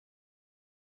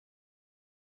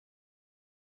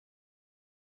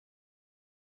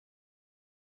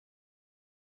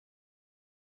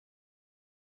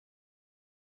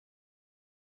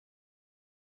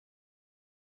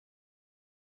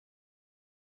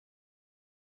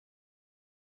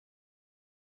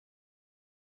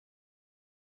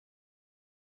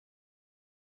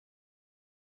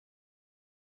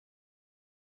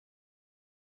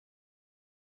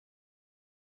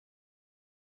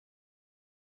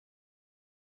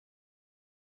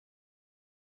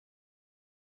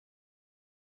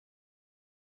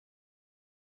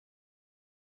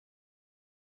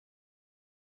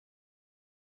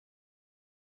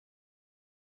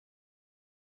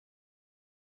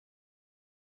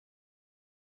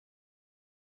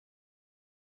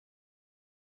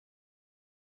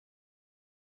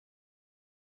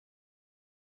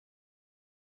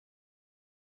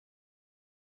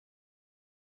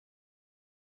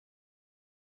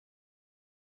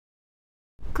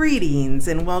Greetings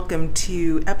and welcome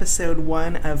to episode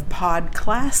 1 of Pod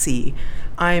Classy.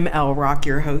 I'm Elle Rock,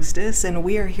 your hostess, and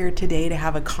we are here today to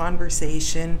have a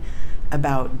conversation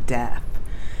about death.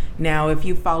 Now, if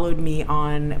you followed me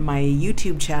on my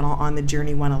YouTube channel on the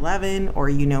Journey 111, or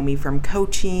you know me from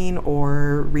coaching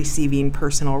or receiving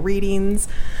personal readings,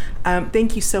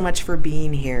 thank you so much for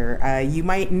being here. You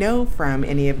might know from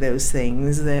any of those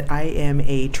things that I am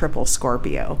a triple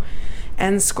Scorpio.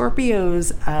 And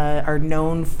Scorpios are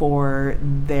known for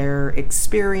their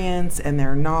experience and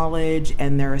their knowledge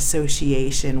and their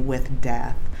association with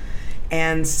death.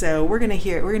 And so we're going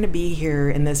to be here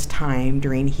in this time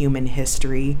during human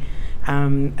history,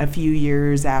 a few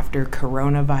years after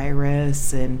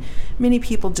coronavirus, and many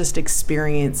people just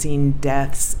experiencing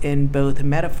deaths in both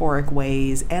metaphoric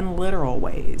ways and literal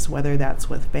ways, whether that's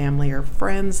with family or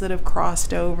friends that have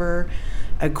crossed over,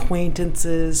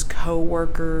 acquaintances,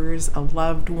 co-workers, a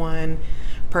loved one.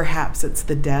 Perhaps it's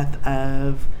the death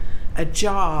of a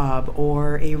job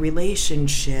or a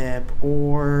relationship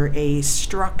or a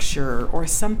structure or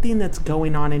something that's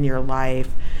going on in your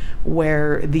life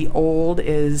where the old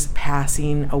is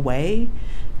passing away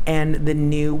and the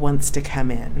new wants to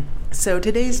come in. So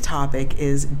today's topic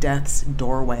is death's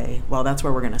doorway. Well, that's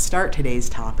where we're going to start today's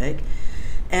topic.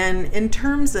 And in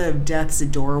terms of death's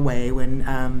doorway,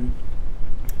 when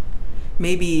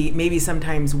Maybe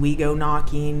sometimes we go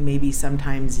knocking, maybe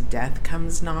sometimes death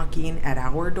comes knocking at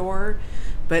our door,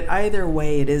 but either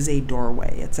way, it is a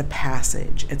doorway, it's a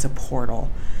passage, it's a portal.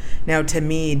 Now, to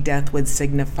me, death would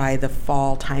signify the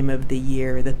fall time of the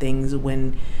year, the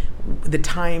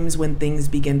times when things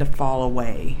begin to fall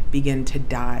away, begin to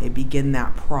die, begin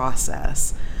that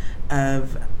process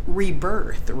of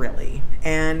rebirth, really.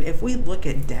 And if we look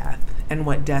at death and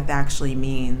what death actually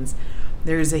means,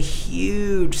 there's a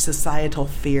huge societal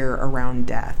fear around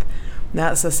death.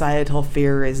 That societal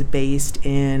fear is based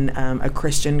in a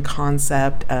Christian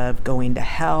concept of going to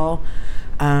hell.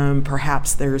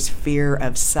 Perhaps there's fear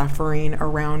of suffering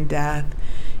around death.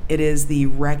 It is the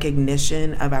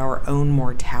recognition of our own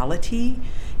mortality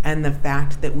and the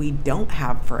fact that we don't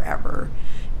have forever.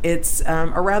 It's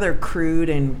a rather crude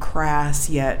and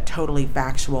crass yet totally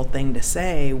factual thing to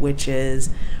say, which is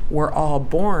we're all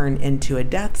born into a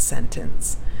death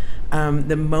sentence.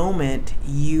 The moment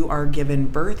you are given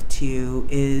birth to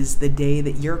is the day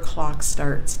that your clock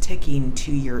starts ticking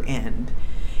to your end.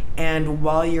 And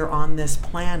while you're on this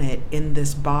planet, in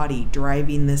this body,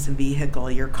 driving this vehicle,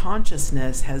 your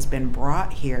consciousness has been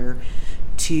brought here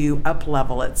to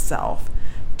up-level itself.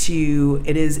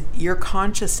 Your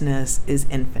consciousness is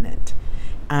infinite.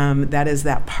 That is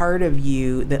that part of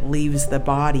you that leaves the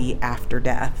body after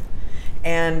death.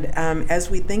 And as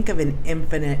we think of an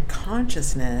infinite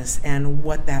consciousness and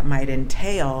what that might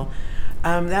entail,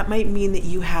 that might mean that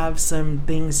you have some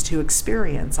things to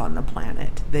experience on the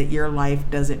planet, that your life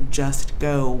doesn't just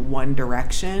go one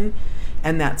direction,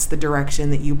 and that's the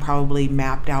direction that you probably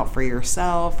mapped out for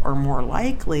yourself, or more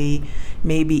likely,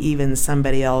 maybe even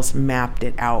somebody else mapped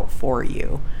it out for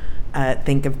you.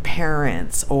 Think of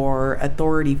parents or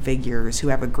authority figures who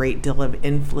have a great deal of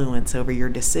influence over your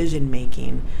decision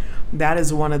making. That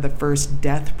is one of the first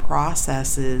death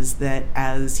processes that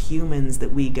as humans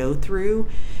that we go through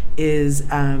is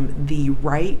the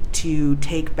right to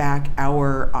take back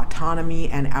our autonomy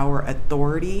and our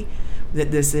authority, that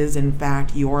this is in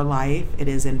fact your life, it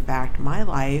is in fact my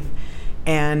life,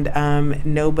 and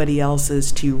nobody else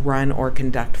is to run or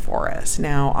conduct for us.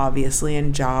 Now, obviously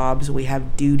in jobs, we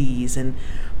have duties and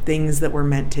things that we're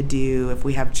meant to do. If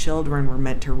we have children, we're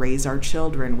meant to raise our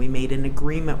children. We made an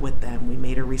agreement with them. We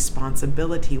made a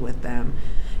responsibility with them.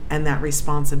 And that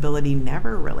responsibility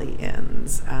never really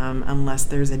ends unless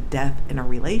there's a death in a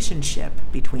relationship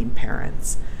between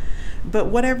parents. But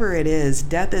whatever it is,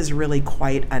 death is really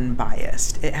quite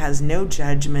unbiased. It has no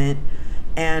judgment,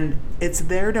 and it's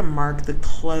there to mark the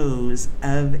close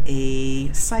of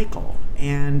a cycle,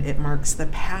 and it marks the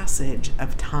passage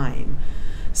of time.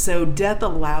 So death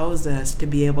allows us to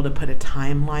be able to put a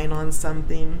timeline on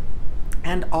something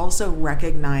and also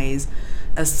recognize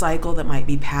a cycle that might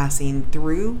be passing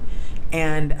through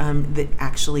and that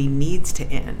actually needs to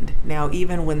end. Now,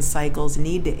 even when cycles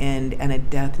need to end and a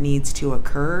death needs to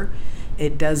occur,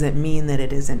 it doesn't mean that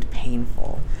it isn't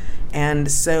painful. And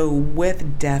so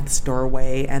with death's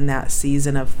doorway and that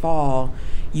season of fall,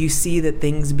 you see that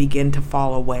things begin to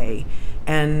fall away.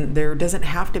 And there doesn't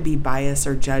have to be bias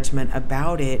or judgment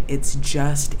about it. It's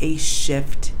just a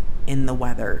shift in the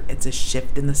weather. It's a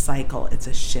shift in the cycle. It's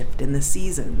a shift in the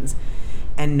seasons.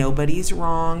 And nobody's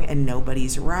wrong and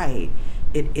nobody's right.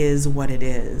 It is what it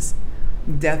is.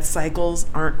 Death cycles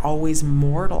aren't always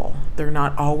mortal. They're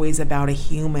not always about a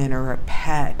human or a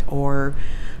pet or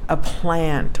a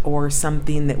plant or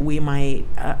something that we might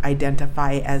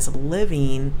identify as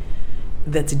living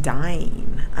that's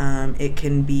dying. It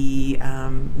can be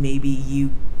maybe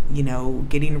you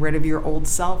getting rid of your old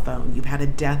cell phone. You've had a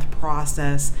death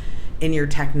process in your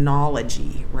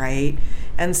technology, right?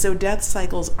 And so death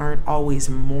cycles aren't always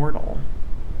mortal.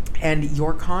 And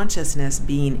your consciousness,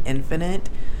 being infinite,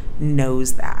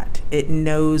 knows that. It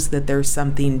knows that there's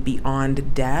something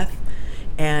beyond death.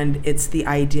 And it's the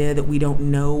idea that we don't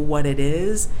know what it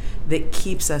is that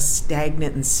keeps us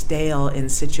stagnant and stale in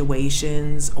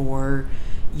situations or,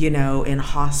 in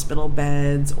hospital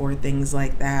beds or things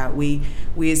like that. We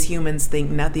as humans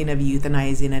think nothing of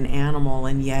euthanizing an animal,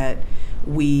 and yet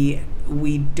we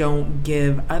don't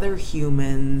give other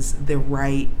humans the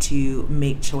right to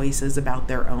make choices about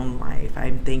their own life.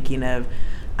 I'm thinking of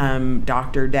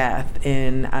Dr. Death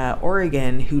in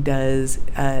Oregon, who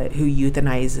euthanizes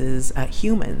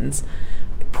humans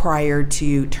prior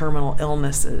to terminal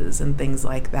illnesses and things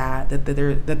like that.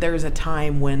 That there's a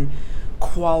time when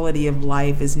quality of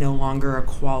life is no longer a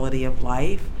quality of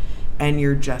life, and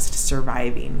you're just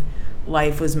surviving.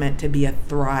 Life was meant to be a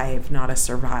thrive, not a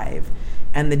survive.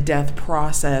 And the death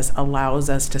process allows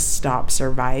us to stop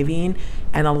surviving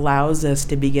and allows us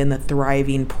to begin the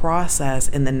thriving process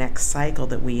in the next cycle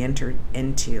that we enter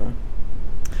into.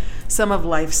 Some of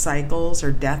life cycles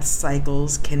or death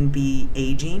cycles can be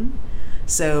aging.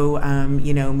 So,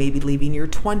 maybe leaving your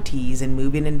 20s and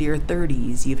moving into your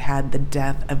 30s, you've had the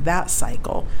death of that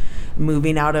cycle.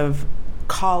 Moving out of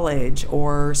college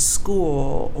or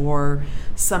school or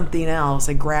something else,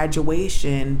 a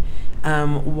graduation,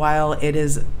 while it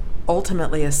is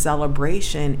ultimately a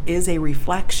celebration, is a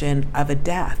reflection of a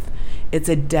death. It's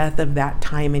a death of that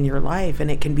time in your life, and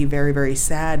it can be very, very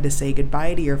sad to say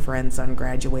goodbye to your friends on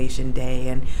graduation day,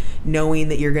 and knowing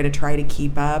that you're going to try to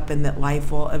keep up and that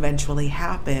life will eventually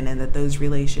happen, and that those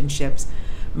relationships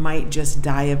might just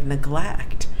die of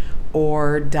neglect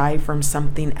or die from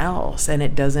something else. And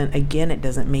it doesn't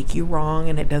make you wrong,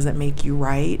 and it doesn't make you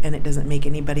right, and it doesn't make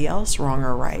anybody else wrong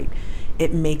or right.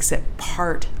 It makes it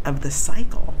part of the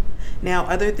cycle. Now,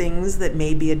 other things that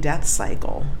may be a death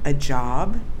cycle: a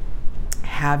job,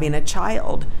 having a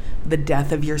child, the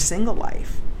death of your single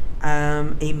life,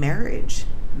 a marriage,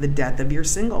 the death of your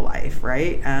single life,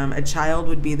 right? A child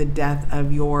would be the death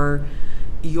of your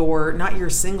not your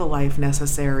single life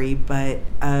necessary, but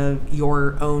of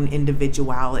your own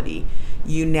individuality.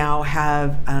 You now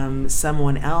have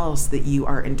someone else that you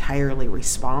are entirely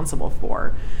responsible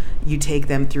for. You take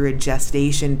them through a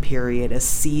gestation period, a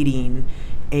seeding,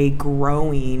 a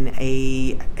growing,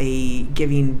 a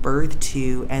giving birth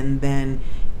to, and then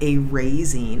a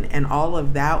raising. And all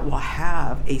of that will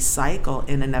have a cycle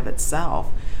in and of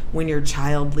itself. When your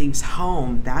child leaves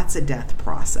home, that's a death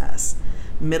process.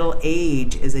 Middle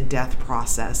age is a death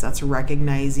process. That's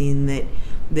recognizing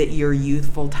that your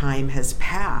youthful time has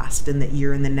passed and that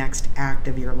you're in the next act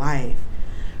of your life.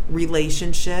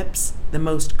 Relationships, the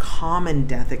most common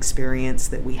death experience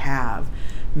that we have.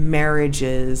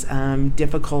 Marriages,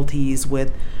 difficulties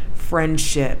with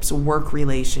friendships, work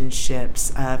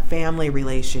relationships, family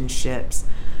relationships,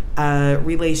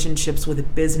 relationships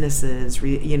with businesses,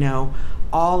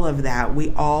 all of that.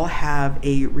 We all have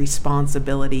a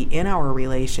responsibility in our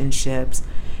relationships.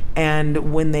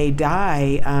 And when they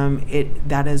die,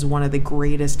 that is one of the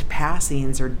greatest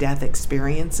passings or death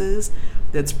experiences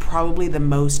that's probably the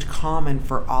most common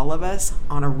for all of us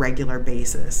on a regular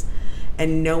basis.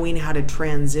 And knowing how to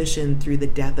transition through the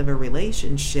death of a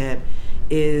relationship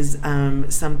is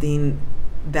something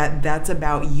that's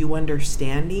about you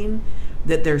understanding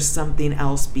that there's something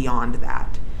else beyond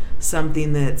that,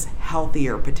 something that's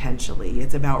healthier potentially.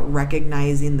 It's about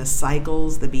recognizing the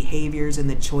cycles, the behaviors, and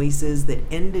the choices that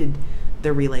ended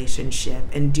the relationship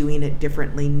and doing it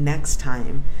differently next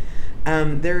time.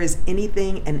 There is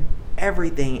anything and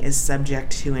everything is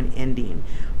subject to an ending.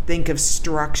 Think of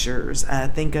structures.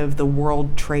 Think of the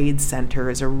World Trade Center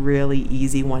as a really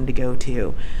easy one to go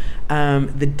to.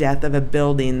 The death of a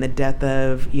building, the death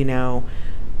of,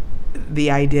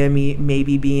 the idea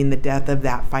maybe being the death of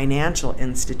that financial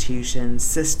institution,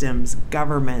 systems,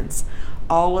 governments.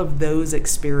 All of those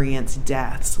experience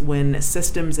deaths. When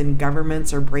systems and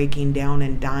governments are breaking down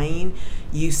and dying,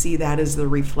 you see that as the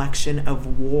reflection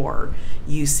of war.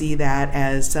 You see that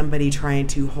as somebody trying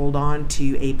to hold on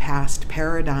to a past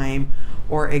paradigm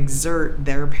or exert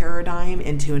their paradigm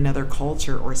into another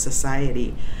culture or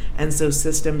society. And so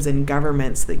systems and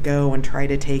governments that go and try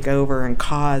to take over and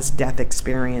cause death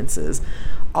experiences,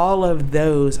 all of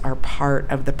those are part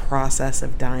of the process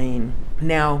of dying.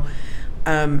 Now,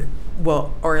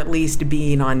 Well, or at least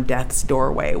being on death's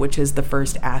doorway, which is the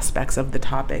first aspects of the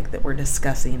topic that we're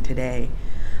discussing today.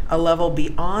 A level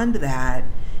beyond that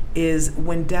is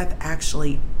when death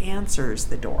actually answers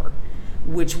the door,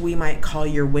 which we might call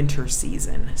your winter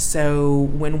season. So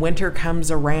when winter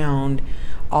comes around,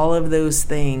 all of those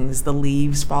things, the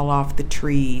leaves fall off the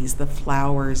trees, the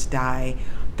flowers die,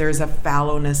 there's a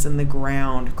fallowness in the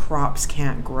ground, crops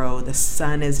can't grow, the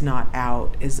sun is not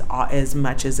out as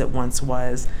much as it once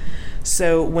was.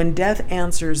 So when death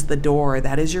answers the door,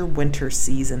 that is your winter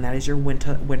season, that is your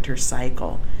winter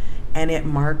cycle, and it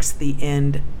marks the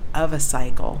end of a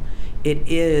cycle. It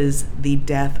is the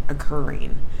death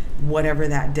occurring, whatever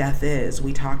that death is.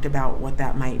 We talked about what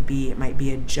that might be. It might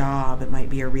be a job, it might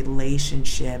be a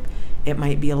relationship, it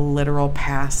might be a literal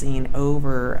passing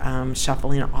over,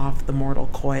 shuffling off the mortal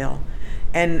coil.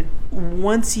 And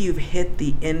once you've hit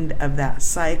the end of that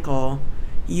cycle,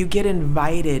 you get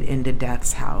invited into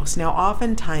death's house. Now,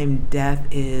 oftentimes death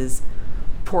is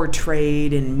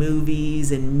portrayed in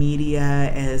movies and media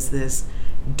as this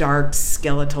dark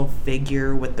skeletal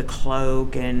figure with the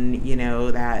cloak and,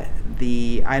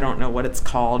 I don't know what it's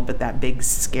called, but that big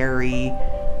scary,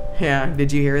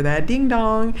 did you hear that? Ding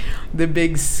dong. The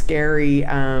big scary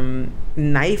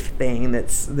knife thing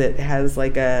that has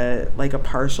like a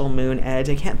partial moon edge.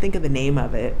 I can't think of the name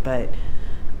of it, but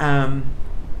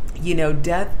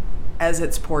death as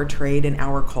it's portrayed in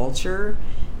our culture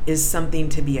is something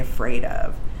to be afraid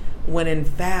of. When in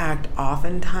fact,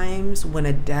 oftentimes when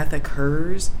a death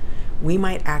occurs, we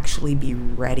might actually be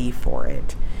ready for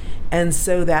it. And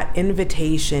so that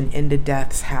invitation into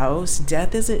death's house,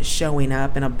 death isn't showing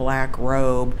up in a black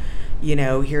robe,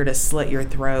 here to slit your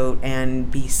throat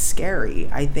and be scary.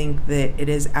 I think that it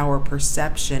is our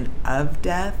perception of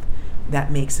death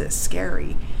that makes it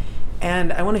scary.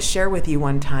 And I want to share with you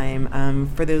one time,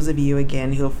 for those of you,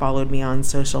 again, who have followed me on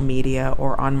social media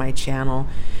or on my channel,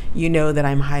 you know that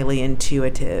I'm highly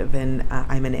intuitive and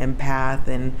I'm an empath,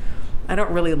 and I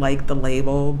don't really like the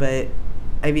label, but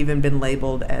I've even been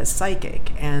labeled as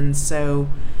psychic. And so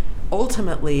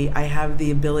ultimately, I have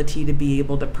the ability to be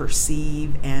able to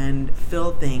perceive and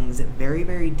feel things at very,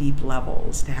 very deep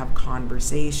levels, to have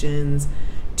conversations,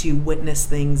 to witness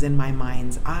things in my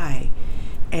mind's eye.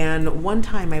 And one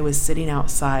time I was sitting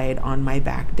outside on my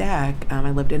back deck.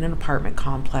 I lived in an apartment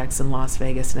complex in Las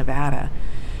Vegas, Nevada.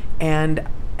 And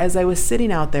as I was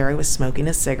sitting out there, I was smoking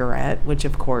a cigarette, which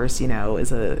of course,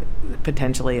 is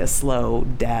potentially a slow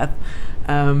death.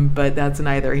 But that's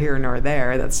neither here nor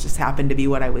there. That's just happened to be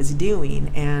what I was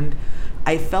doing. And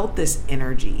I felt this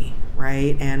energy,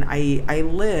 right? And I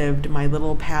lived my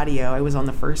little patio. I was on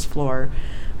the first floor.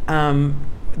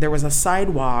 There was a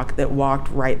sidewalk that walked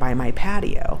right by my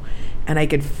patio, and I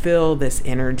could feel this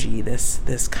energy,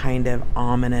 this kind of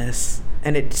ominous,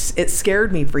 and it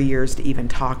scared me for years to even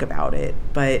talk about it.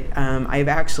 But I've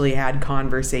actually had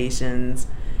conversations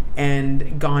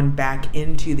and gone back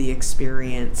into the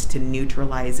experience to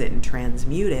neutralize it and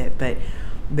transmute it. But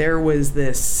there was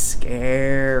this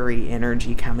scary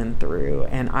energy coming through,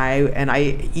 and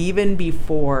I even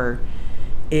before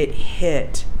it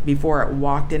hit, before it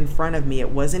walked in front of me, it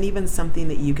wasn't even something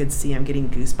that you could see. I'm getting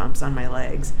goosebumps on my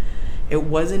legs. It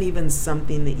wasn't even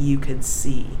something that you could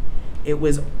see.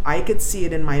 I could see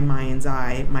it in my mind's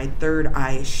eye. My third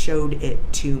eye showed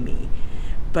it to me,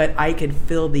 but I could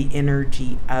feel the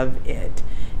energy of it.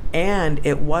 And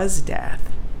it was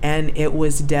death. And it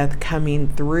was death coming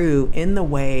through in the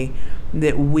way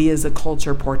that we as a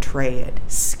culture portray it.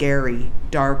 Scary,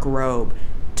 dark robe,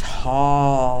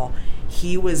 tall.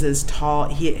 He was as tall,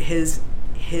 his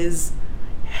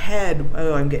head,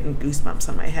 I'm getting goosebumps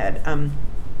on my head.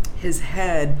 His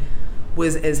head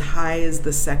was as high as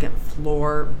the second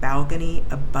floor balcony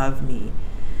above me.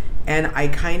 And I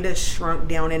kind of shrunk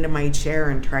down into my chair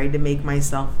and tried to make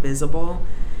myself visible.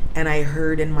 And I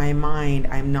heard in my mind,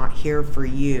 I'm not here for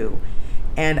you.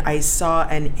 And I saw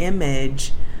an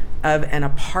image of an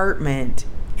apartment,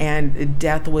 and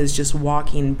death was just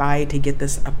walking by to get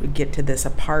to this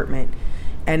apartment.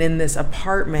 And in this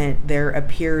apartment, there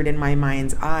appeared in my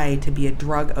mind's eye to be a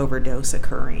drug overdose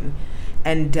occurring.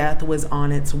 And death was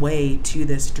on its way to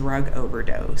this drug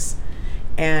overdose.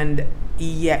 And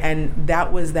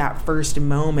that was that first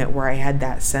moment where I had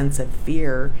that sense of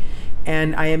fear.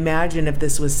 And I imagine if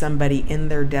this was somebody in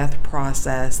their death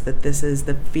process, that this is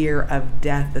the fear of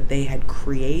death that they had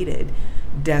created,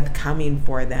 death coming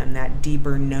for them, that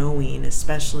deeper knowing,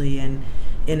 especially in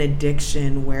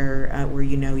addiction where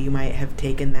you might have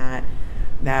taken that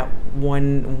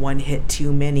one hit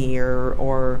too many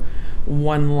or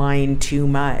one line too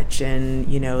much, and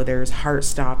there's heart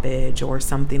stoppage or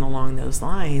something along those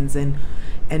lines. And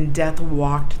And death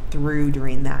walked through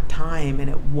during that time. And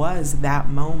it was that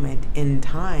moment in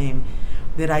time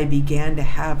that I began to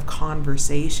have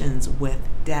conversations with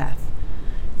death.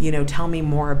 Tell me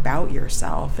more about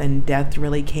yourself. And death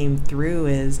really came through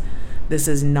as, this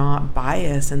is not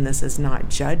bias and this is not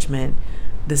judgment.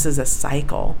 This is a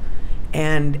cycle.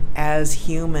 And as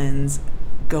humans,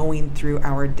 going through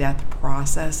our death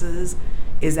processes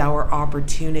is our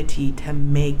opportunity to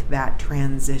make that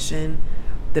transition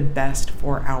the best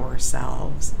for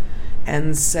ourselves.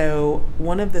 And so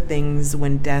one of the things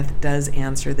when death does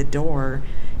answer the door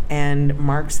and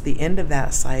marks the end of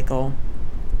that cycle,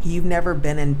 you've never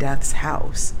been in death's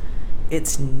house.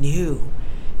 It's new.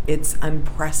 It's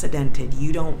unprecedented.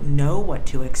 You don't know what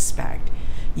to expect.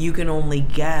 You can only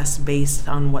guess based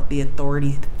on what the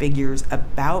authority figures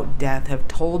about death have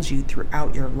told you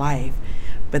throughout your life.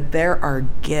 But there are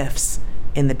gifts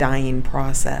in the dying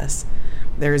process.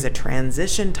 There's a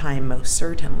transition time, most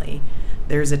certainly.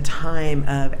 There's a time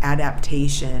of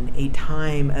adaptation, a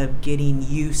time of getting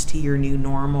used to your new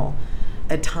normal,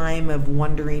 a time of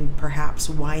wondering perhaps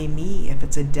why me, if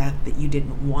it's a death that you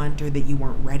didn't want or that you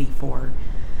weren't ready for.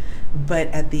 But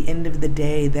at the end of the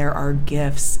day, there are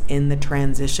gifts in the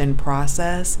transition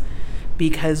process,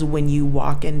 because when you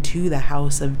walk into the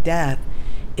house of death,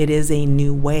 it is a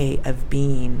new way of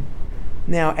being.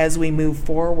 Now, as we move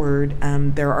forward,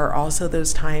 there are also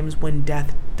those times when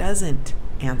death doesn't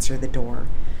answer the door.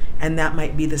 And that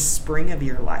might be the spring of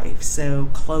your life. So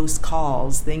close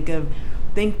calls.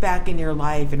 Think back in your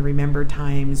life and remember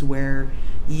times where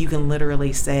you can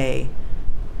literally say,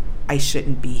 I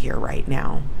shouldn't be here right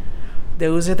now.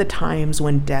 Those are the times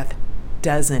when death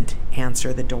doesn't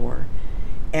answer the door.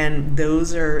 And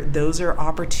those are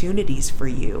opportunities for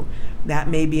you. That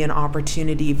may be an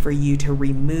opportunity for you to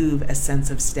remove a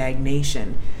sense of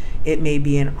stagnation. It may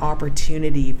be an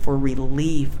opportunity for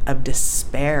relief of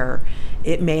despair.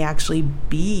 It may actually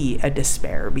be a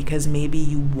despair because maybe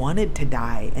you wanted to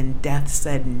die and death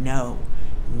said no,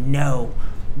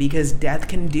 because death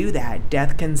can do that.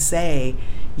 Death can say,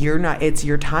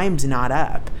 your time's not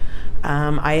up.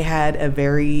 I had a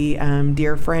very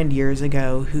dear friend years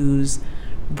ago whose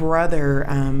brother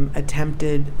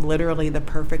attempted literally the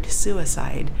perfect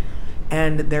suicide.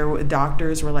 And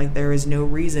doctors were like, there is no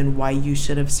reason why you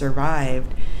should have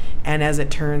survived. And as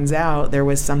it turns out, there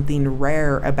was something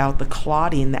rare about the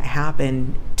clotting that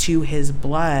happened to his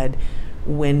blood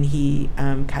when he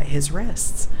cut his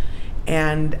wrists.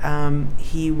 And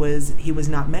he was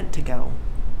not meant to go.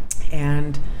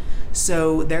 And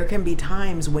so there can be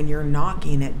times when you're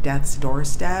knocking at death's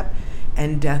doorstep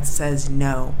and death says,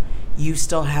 no, you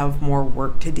still have more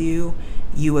work to do.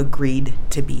 You agreed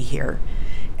to be here.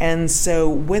 And so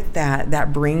with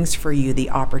that brings for you the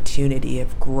opportunity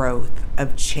of growth,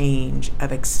 of change,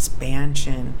 of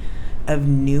expansion, of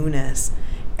newness.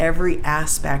 Every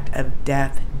aspect of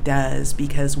death does,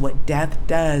 because what death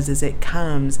does is it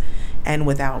comes and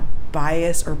without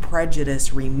bias or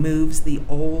prejudice removes the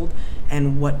old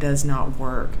and what does not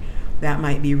work. That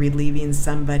might be relieving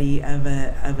somebody of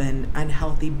an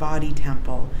unhealthy body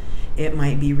temple. It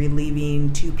might be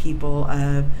relieving two people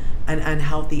of an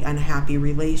unhealthy, unhappy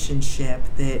relationship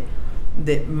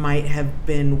that might have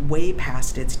been way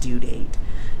past its due date.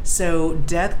 So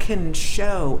death can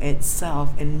show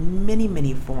itself in many,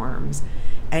 many forms.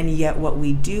 And yet what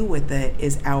we do with it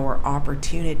is our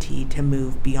opportunity to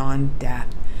move beyond death,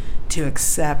 to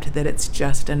accept that it's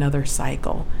just another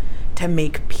cycle, to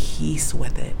make peace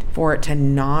with it, for it to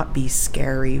not be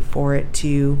scary, for it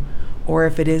to, or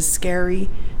if it is scary,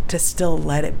 to still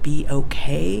let it be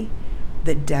okay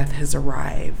that death has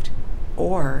arrived,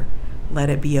 or let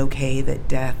it be okay that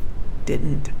death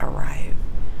didn't arrive.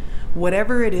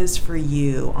 Whatever it is for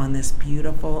you on this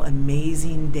beautiful,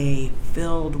 amazing day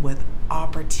filled with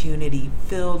opportunity,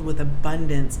 filled with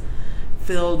abundance,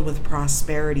 filled with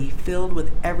prosperity, filled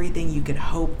with everything you could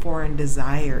hope for and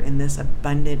desire in this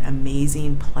abundant,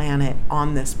 amazing planet,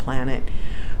 on this planet.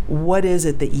 What is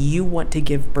it that you want to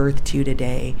give birth to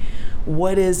today?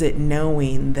 What is it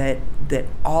knowing that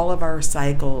all of our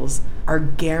cycles are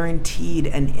guaranteed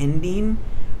an ending?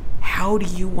 How do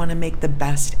you want to make the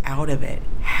best out of it?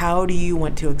 How do you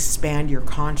want to expand your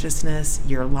consciousness,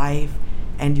 your life,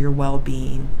 and your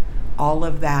well-being? All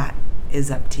of that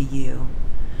is up to you.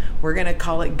 We're going to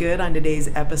call it good on today's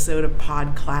episode of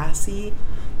Pod Classy.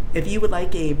 If you would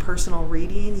like a personal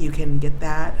reading, you can get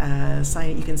that.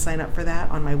 You can sign up for that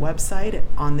on my website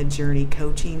at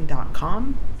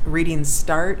onthejourneycoaching.com. Readings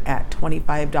start at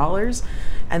 $25,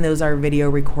 and those are video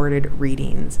recorded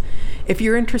readings. If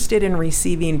you're interested in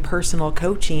receiving personal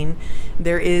coaching,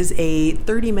 there is a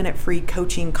 30-minute free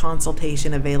coaching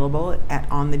consultation available at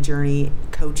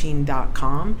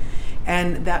onthejourneycoaching.com.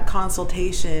 And that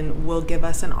consultation will give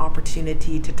us an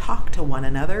opportunity to talk to one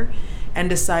another and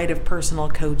decide if personal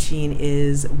coaching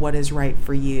is what is right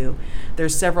for you.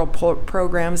 There's several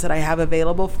programs that I have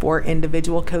available for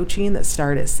individual coaching that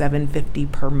start at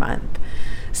 $750 per month.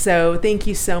 So thank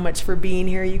you so much for being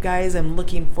here, you guys. I'm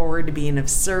looking forward to being of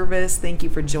service. Thank you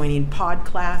for joining Pod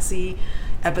Classy,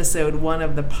 episode 1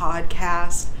 of the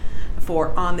podcast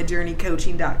for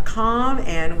onthejourneycoaching.com.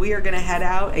 And we are going to head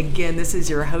out. Again, this is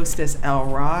your hostess, Elle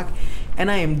Rock. And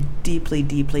I am deeply,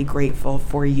 deeply grateful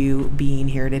for you being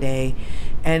here today.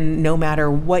 And no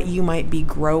matter what you might be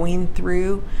growing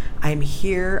through, I'm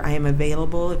here. I am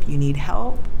available if you need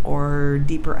help or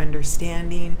deeper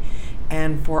understanding.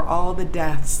 And for all the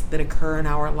deaths that occur in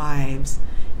our lives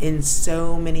in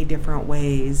so many different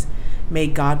ways, may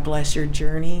God bless your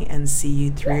journey and see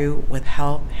you through with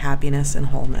health, happiness, and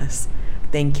wholeness.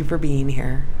 Thank you for being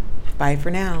here. Bye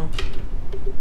for now.